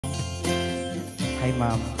Hi,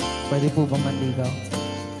 ma'am. Pwede po bang manligaw?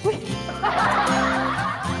 Uy!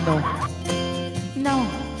 No. No.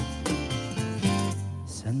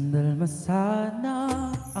 Sandal mo sana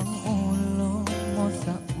ang ulo mo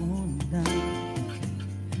sa una.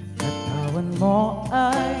 Katawan mo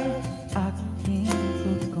ay aking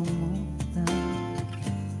kukumuna.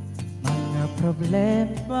 Mga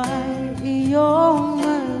problema'y iyong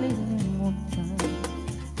malilimutan.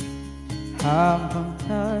 Habang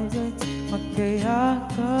tayo'y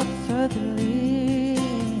magkayakap sa dilim,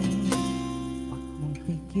 huwag mong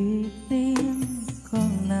pigilin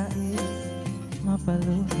kung nais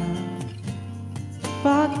mapaluhan.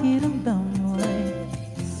 Pakiramdam mo'y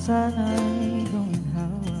sana'y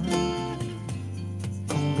guminhawa.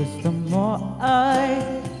 Kung gusto mo ay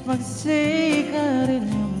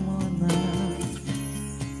magsigarilyo muna.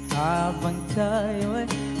 Habang tayo'y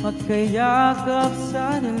magkayakap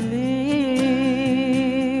sa dilim,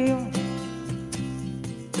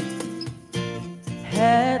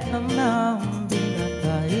 heto na ang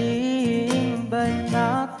binatahimbay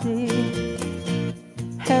natin.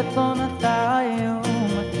 Heto na tayo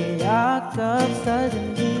magkayakap sa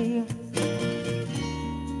dilim.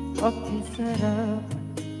 Okay, sarap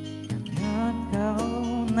nakaw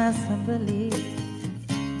na sandali.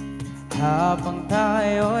 Habang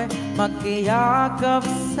tayo'y magkayakap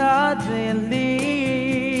sa dilim.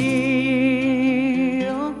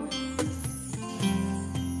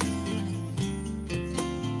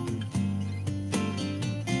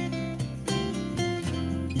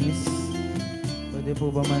 Miss, pwede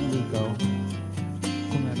po ba manligaw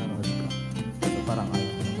kung nanonood ka? Ito parang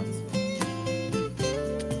ayaw ko naman siya.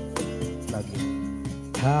 Lagi.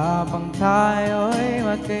 Habang tayo'y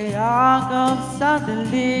magkayakap sa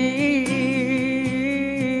dilim,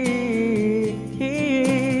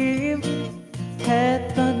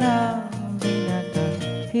 heto na ang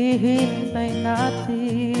pinakahihintay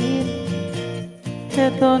natin.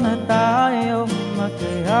 Heto na tayo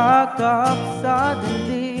magkayakap sa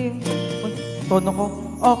dilim. Tono ko,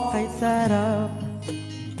 okay, sarap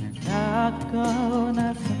nakaw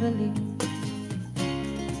na sa dilim.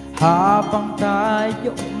 Habang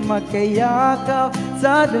tayo magkayakap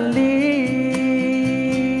sa dilim,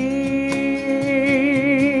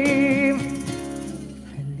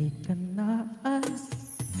 halika na ay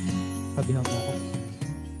sabihan mo ko.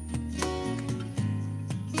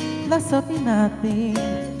 Lasapin natin,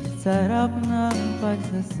 sarap ng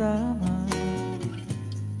pagsasama.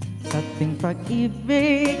 Sa ating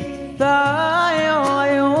pag-ibig, tayo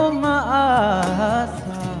ay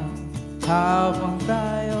umaasa. Habang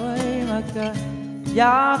tayo ay magkayakap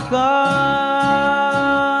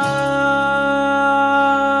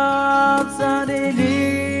sa dilim.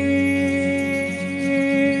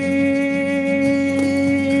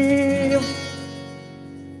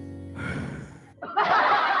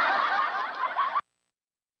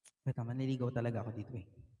 Teka, manliligaw talaga ako dito eh.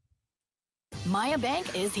 Maya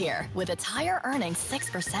Bank is here with its higher earning 6%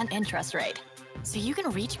 interest rate. So you can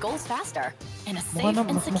reach goals faster in a safe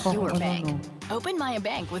and secure bank. Open Maya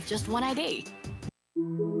Bank with just one ID.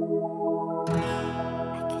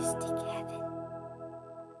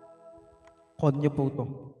 Konyo po to.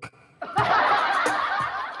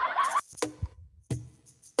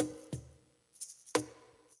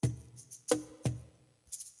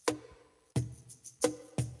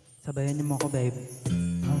 Sabayan niyo mo ako, babe.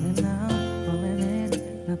 Falling out, falling in,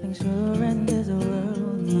 nothing sure and there's a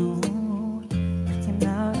world, no. Looking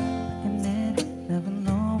out, looking in, never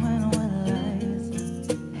knowing what lies.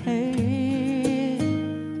 Hey,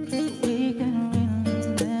 we can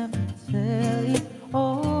really never tell you.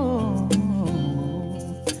 Oh,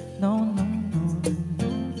 no, no, no, no.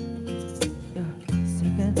 Yeah.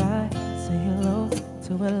 Say goodbye, say hello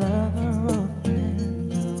to a lover or friend.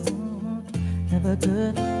 No, never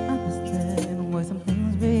good. Understand why some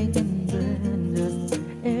things we can then just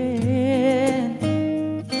end.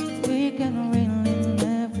 We can really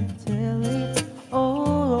never tell it.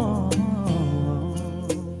 Oh,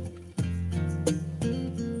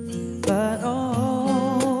 but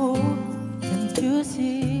oh, can't you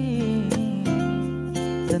see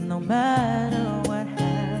that no matter what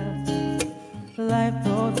happens, life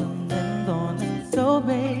goes on and on. And so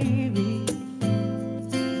baby,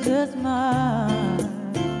 just smile.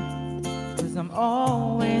 I'm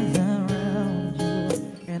always around you,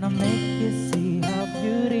 and I make you see how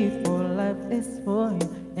beautiful life is for you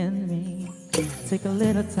and me. Take a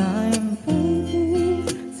little time, baby,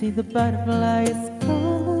 see the butterflies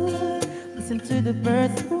color, listen to the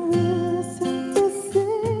birds listen to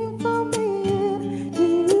sing for me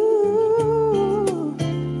and you.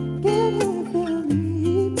 Can you feel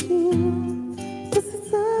me too? This is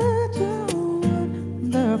such a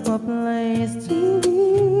a place to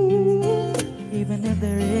be. Even if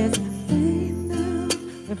there is pain now,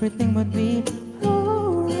 everything would be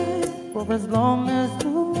alright. For as long as the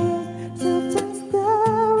world still turns,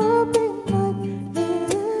 there will be light.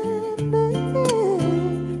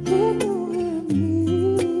 And if you and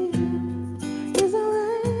me, there's a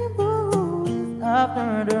rainbow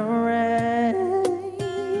after the rain.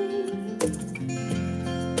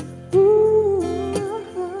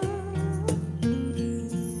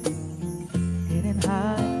 Getting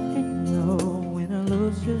high and low, when I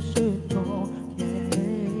lose you should go. Yeah,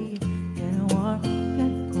 getting warm,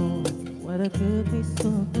 get cold. Whether could be so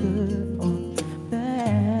good or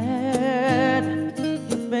bad.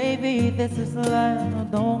 Baby, this is life, no,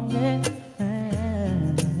 don't get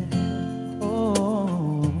mad.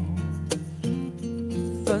 Oh,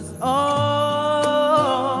 'cause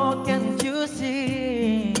oh, can't you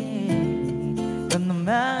see that no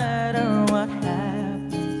matter what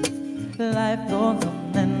happens, life goes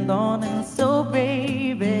on and on, and so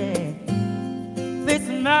baby, this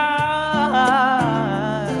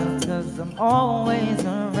night, 'cause I'm always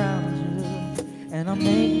around you, and I'll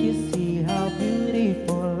make you see how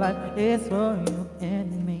beautiful life is for you and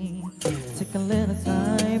me. Take a little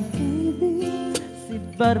time, baby, see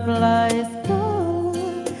butterflies color,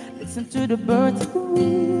 listen to the birds who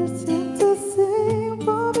seem to sing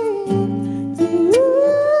for me and you.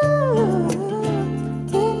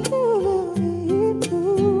 Can you love me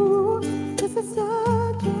too? This is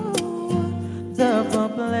such a wonderful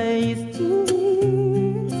place to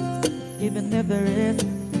be. Even if there is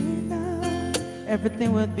pain now, everything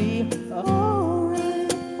would be alright.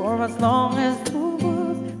 For as long as the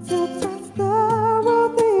world still turns, there will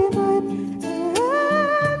be night.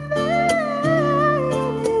 And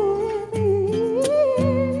then you and me,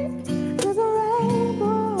 there's a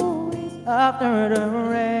rainbow after the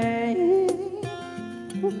rain.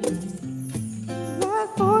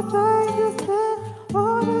 Let's go try to spend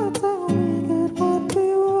all the time we get what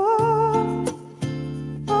we want.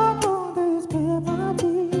 I know this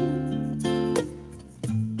melody.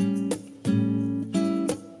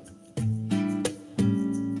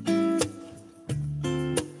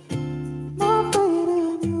 My fate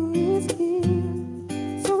and you is here,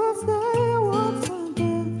 so I'll say once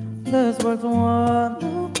again, this world's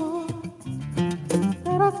wonderful.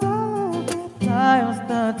 Let us celebrate times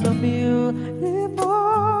that are beautiful,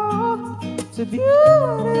 so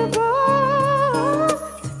beautiful.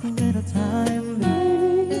 Take a little time,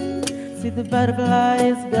 baby, see the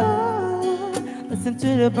butterflies go, listen to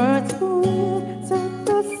the birds who sing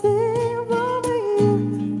the sing for me.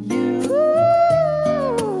 You,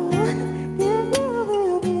 can you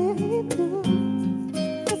love me too?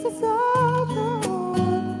 This is such a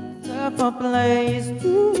wonderful place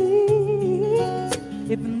to be.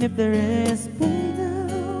 Even if there is pain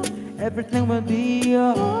now, everything will be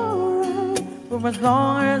alright. For as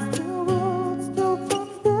long as the world still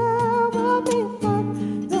turns, there will be fun.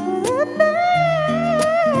 And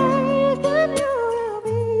then can you hear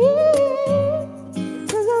me?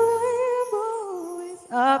 There's a rainbow is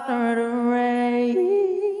after the rain.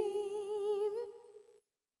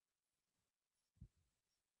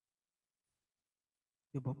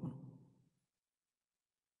 Diba po?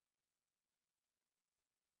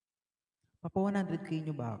 Papa, 100K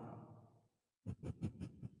nyo ba ako?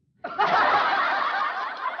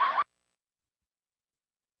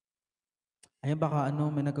 Ayun, baka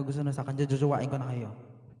ano, may nagkagusto na sa kanya, jojowain ko na kayo.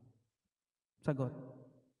 Sagot.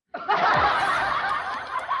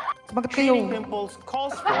 Sabagat kayo. Treating pimples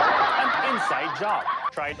calls for an inside job.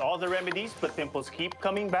 Tried all the remedies, but pimples keep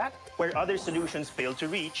coming back where other solutions fail to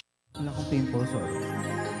reach. Wala akong pimple, sorry.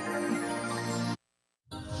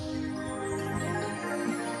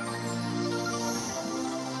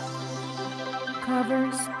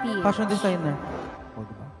 Cover speed. Fashion designer. O,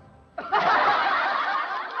 diba?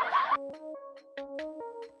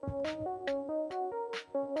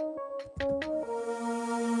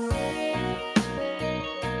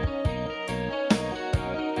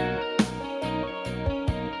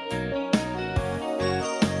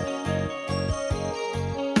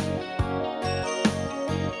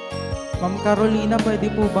 Ma'am Carolina,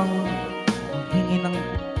 pwede po bang hingi ng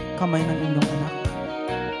kamay ng inyong anak?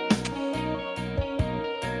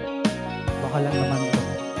 Baka lang naman ito.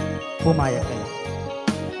 Pumayag kayo.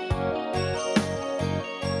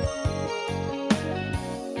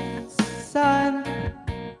 Saan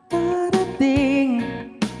darating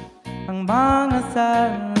ang mga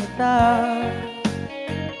salita?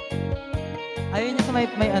 Ayun yung sa may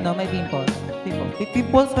pimples.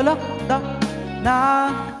 Pimples, hala,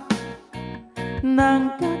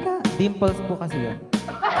 nang dimples po kasi yun.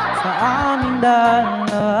 sa aming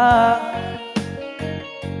dalawa.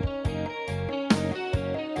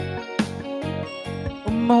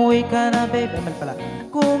 Umuwi ka na, babe. Amal pala.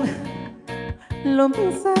 Kung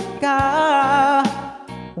lumisan ka,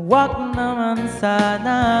 wag naman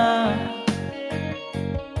sana.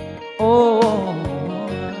 Oh,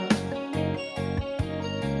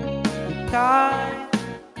 ika'y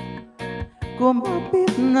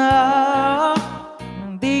kumapit na,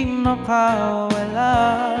 hindi makawala.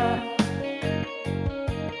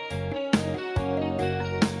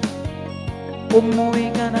 Umuwi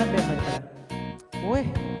ka na, babe. Uy,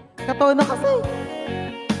 kataon na kasi.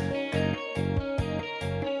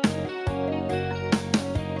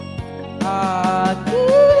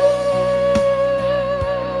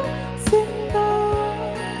 Sinta,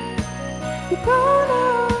 ikaw na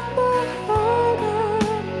ang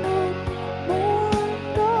tahanan ng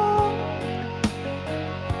mundo.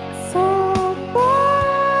 Sa pagbalik,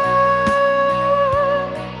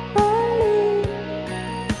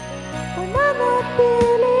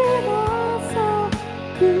 mananatili mo sa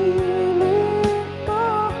piling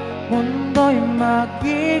mo. Mundo'y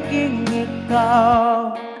magiging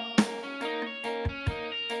ikaw.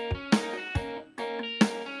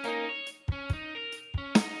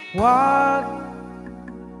 Huwag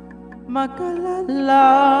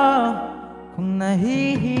mag-alala kung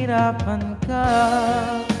nahihirapan ka.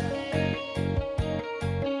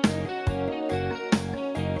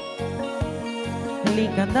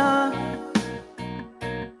 Halika na,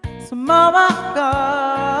 sumama ka,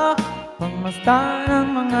 pagmasdan ng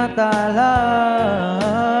mga tala.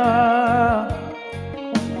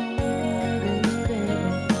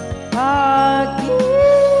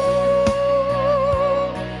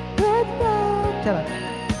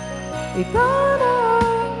 Ikaw na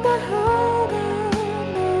ang tahanan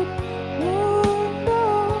ng mundo.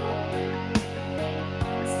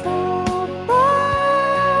 Sa pagbalik,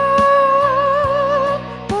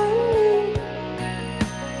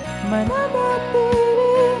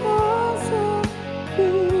 mananatili mo sa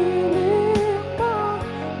piling mo.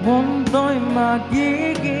 Mundo'y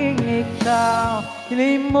magiging ikaw.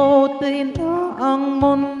 Hilimutin na ang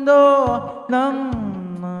mundo nang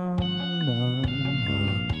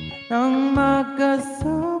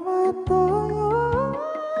magkasama tayo.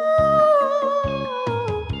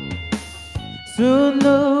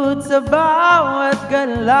 Sunod sa bawat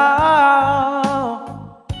galaw,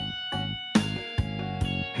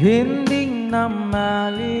 hindi na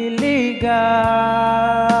maliligaw.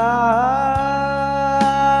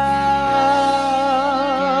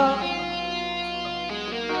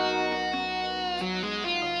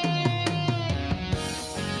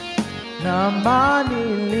 Na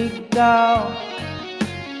maliligaw,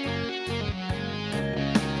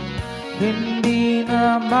 hindi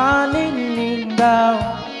na maliligaw.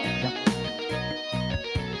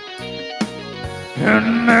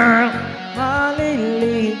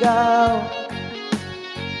 Maliligaw,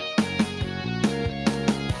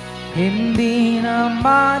 hindi na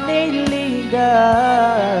maliligaw.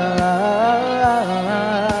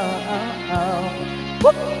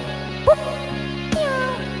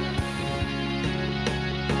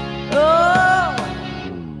 Oh,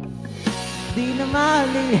 di na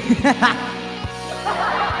mali.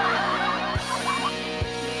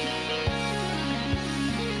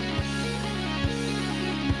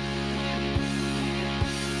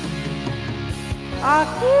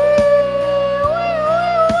 Aki,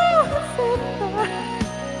 sinta,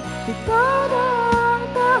 ikaw na ang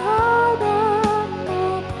tahanan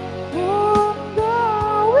ng mundo.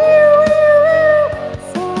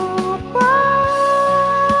 Sa pagbalik,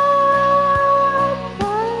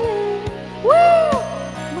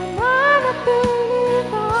 mananatili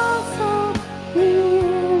ka sa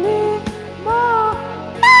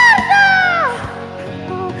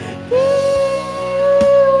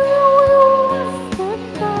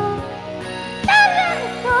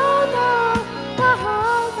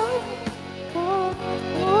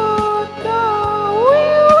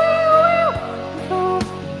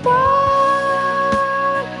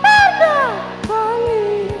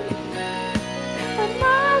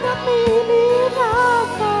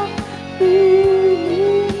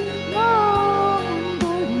piling mo.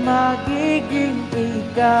 Magiging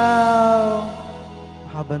ikaw.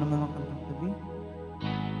 Haba naman ang kantang tabi.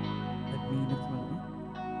 5 minutes mo na.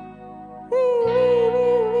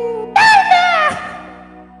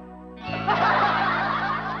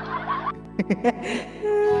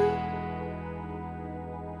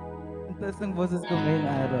 Ang taas ng boses ko ngayong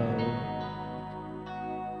araw.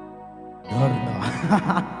 Dorno.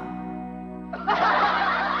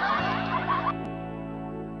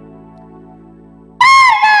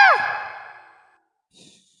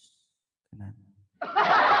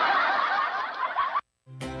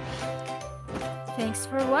 Thanks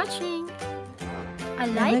for watching. A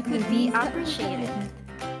like would be appreciated.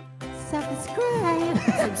 Subscribe.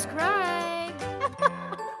 Subscribe.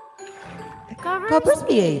 Covers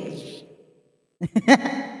PH.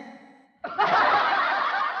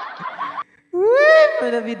 Woo! For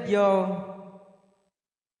the video.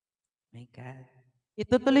 My God.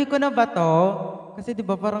 Itutuloy ko na ba to? Kasi di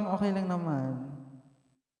ba parang okay lang naman.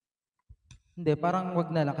 Hindi, parang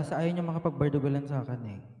wag na lang kasi ayaw niya makapag-bardugalan sa akin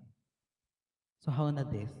eh. So how na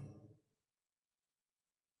this?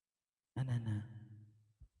 Ano na?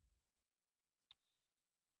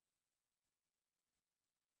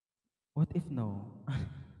 What if no?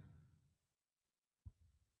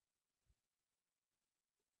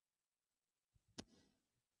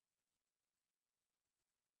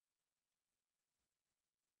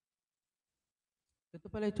 Ito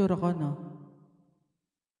pala yung tsura ko, no?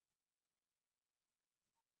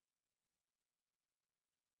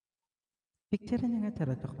 Picture niya nga,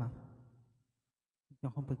 charot lang. Hindi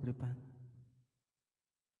akong pagtripan.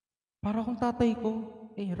 Para akong tatay ko.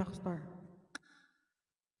 Eh, rockstar.